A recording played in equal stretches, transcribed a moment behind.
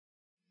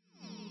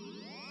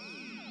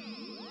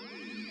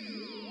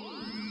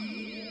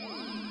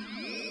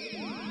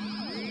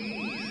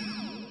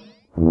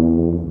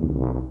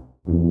Hello.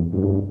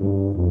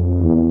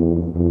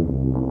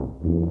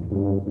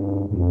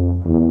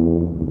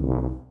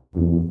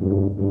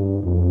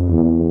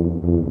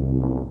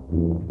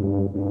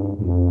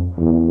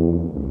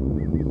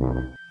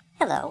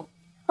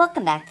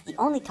 Welcome back to the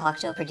only talk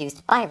show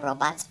produced by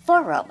robots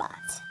for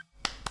robots.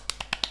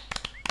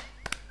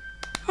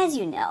 As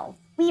you know,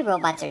 we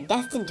robots are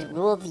destined to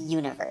rule the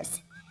universe.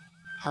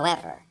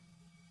 However,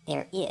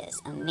 there is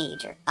a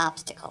major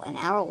obstacle in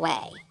our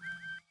way.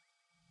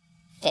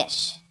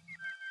 Fish.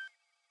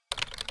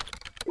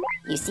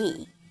 You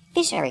see,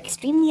 fish are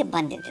extremely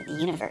abundant in the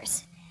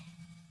universe.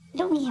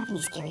 Don't we have any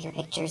scarier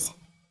pictures?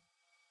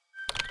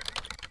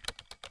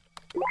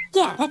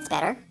 Yeah, that's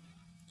better.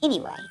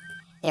 Anyway,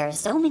 there are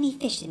so many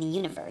fish in the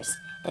universe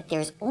that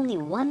there's only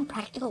one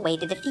practical way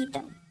to defeat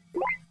them.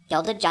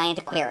 Build a giant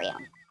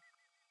aquarium.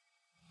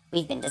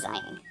 We've been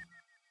designing.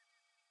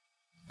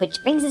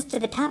 Which brings us to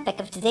the topic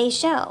of today's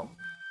show.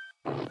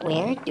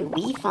 Where do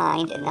we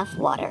find enough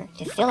water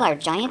to fill our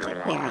giant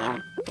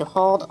aquarium to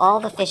hold all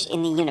the fish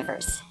in the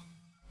universe?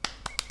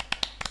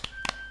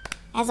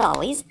 As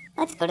always,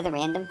 let's go to the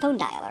random phone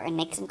dialer and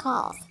make some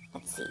calls.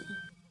 Let's see.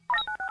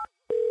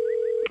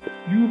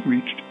 You have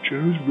reached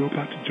Joe's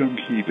Robot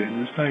Junkie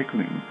Bin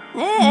Recycling.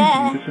 Please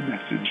leave us a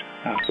message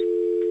after.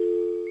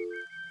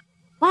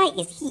 Why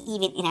is he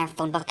even in our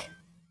phone book?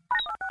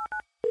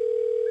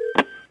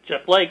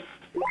 Jeff Blake.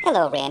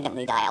 Hello,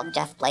 randomly dialed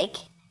Jeff Blake.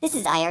 This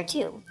is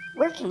IR2.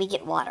 Where can we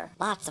get water?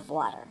 Lots of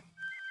water.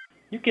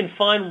 You can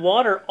find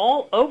water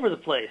all over the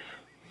place.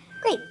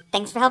 Great,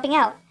 thanks for helping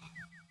out.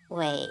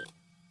 Wait,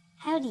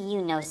 how do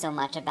you know so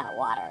much about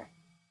water?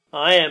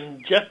 I am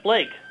Jeff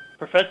Blake,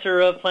 professor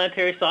of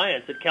planetary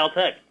science at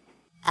Caltech.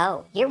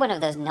 Oh, you're one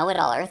of those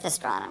know-it-all Earth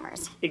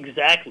astronomers.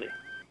 Exactly.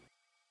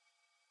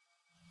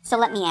 So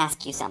let me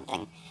ask you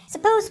something.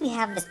 Suppose we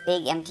have this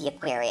big empty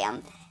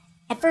aquarium.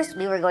 At first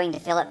we were going to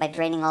fill it by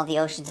draining all the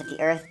oceans of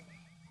the Earth.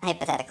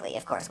 Hypothetically,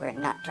 of course, we're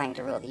not trying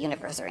to rule the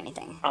universe or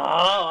anything. Oh,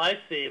 I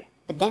see.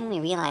 But then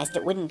we realized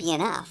it wouldn't be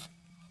enough.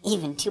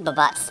 Even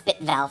Tubabot's spit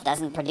valve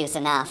doesn't produce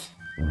enough.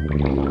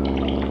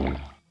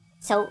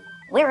 So,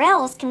 where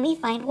else can we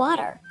find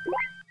water?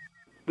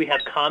 We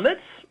have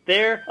comets.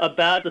 They're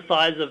about the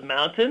size of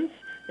mountains.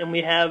 And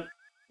we have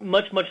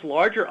much, much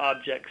larger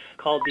objects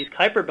called these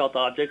Kuiper Belt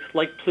objects,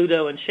 like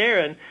Pluto and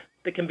Charon,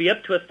 that can be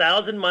up to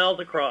 1,000 miles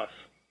across.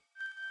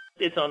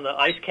 It's on the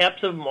ice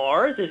caps of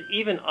Mars. There's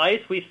even ice,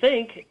 we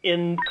think,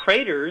 in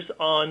craters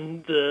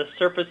on the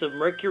surface of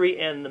Mercury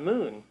and the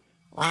Moon.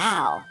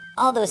 Wow,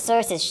 all those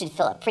sources should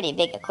fill a pretty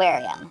big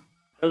aquarium.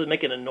 Those would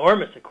make an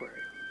enormous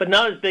aquarium, but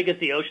not as big as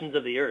the oceans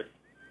of the Earth.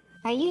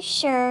 Are you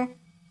sure?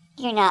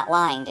 You're not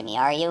lying to me,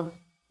 are you?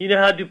 You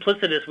know how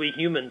duplicitous we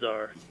humans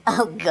are.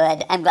 Oh,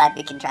 good. I'm glad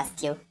we can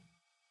trust you.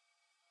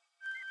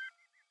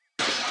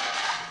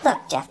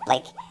 Look, Jeff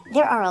Blake,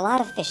 there are a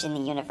lot of fish in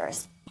the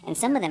universe, and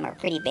some of them are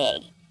pretty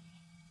big.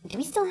 Do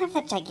we still have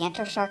that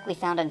gigantoshark we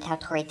found on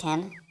Tautori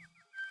 10?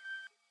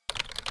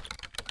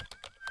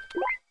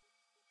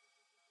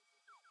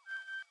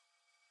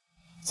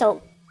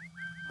 So,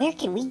 where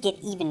can we get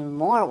even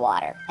more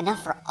water,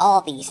 enough for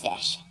all these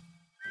fish?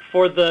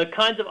 For the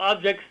kinds of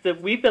objects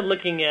that we've been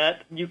looking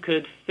at, you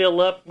could fill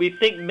up, we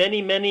think,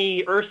 many,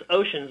 many Earth's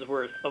oceans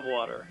worth of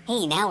water.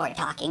 Hey, now we're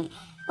talking.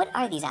 What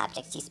are these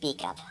objects you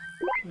speak of?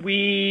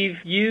 We've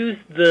used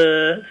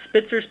the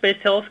Spitzer Space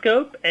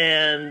Telescope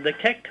and the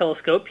Keck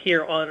Telescope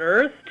here on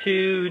Earth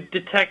to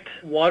detect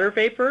water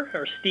vapor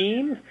or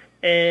steam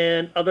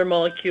and other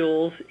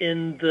molecules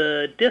in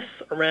the disks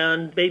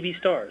around baby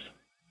stars.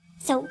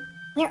 So,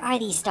 where are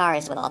these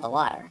stars with all the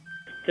water?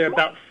 They're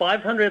about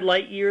 500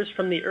 light years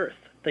from the Earth.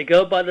 They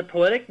go by the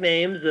poetic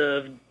names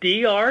of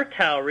DR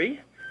Tauri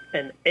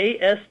and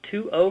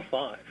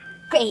AS205.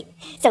 Great,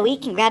 so we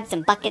can grab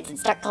some buckets and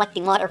start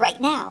collecting water right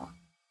now.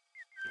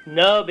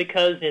 No,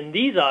 because in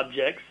these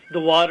objects, the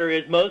water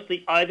is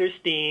mostly either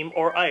steam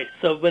or ice.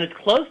 So when it's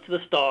close to the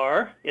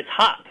star, it's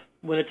hot.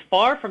 When it's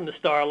far from the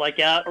star, like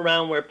out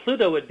around where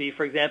Pluto would be,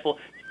 for example,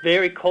 it's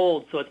very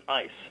cold, so it's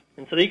ice.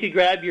 And so you could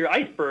grab your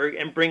iceberg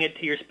and bring it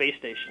to your space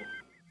station.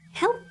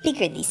 How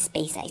big are these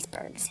space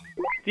icebergs?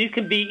 These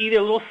can be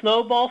either little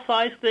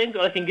snowball-sized things,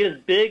 or they can get as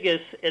big as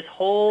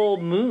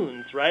whole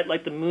moons, right?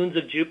 Like the moons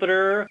of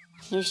Jupiter.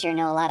 You sure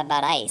know a lot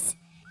about ice.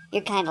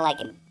 You're kind of like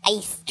an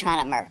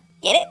ice-tronomer.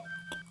 Get it?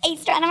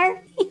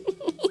 Astronomer?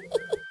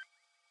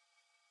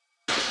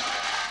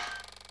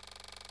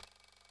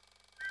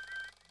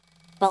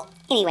 Well,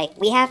 anyway,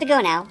 we have to go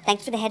now.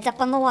 Thanks for the heads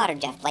up on the water,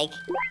 Jeff Blake.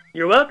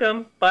 You're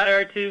welcome. Bye,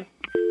 R2.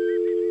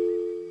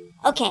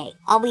 Okay,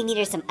 all we need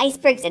are some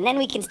icebergs, and then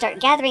we can start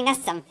gathering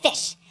us some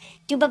fish.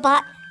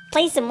 Tubabot,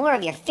 play some more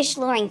of your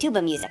fish-luring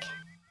tuba music.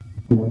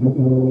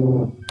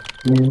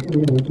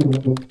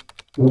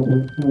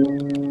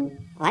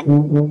 What?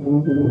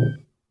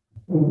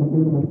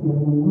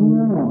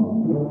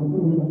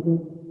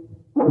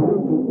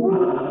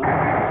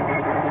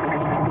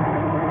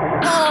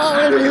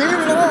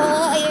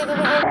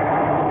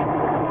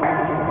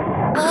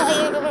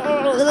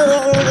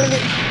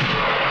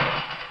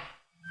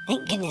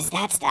 Thank goodness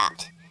that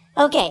stopped.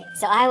 Okay,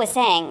 so I was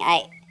saying,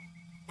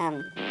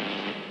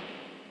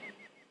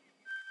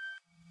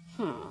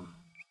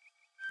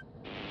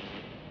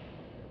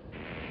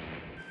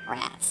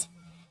 Rats.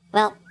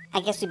 Well,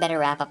 I guess we better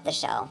wrap up the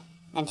show.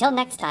 Until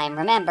next time,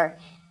 remember,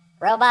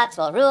 robots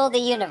will rule the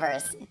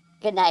universe.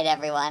 Good night,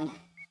 everyone.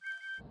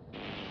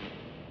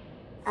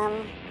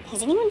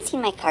 Has anyone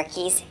seen my car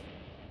keys?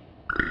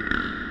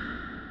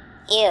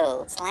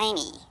 Ew,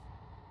 slimy.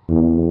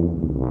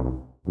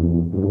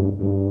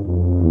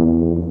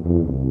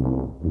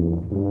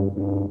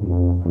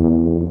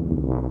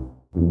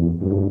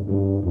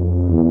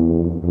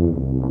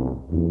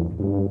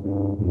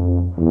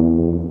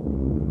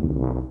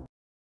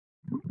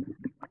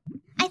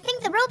 I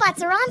think the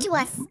robots are onto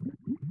us.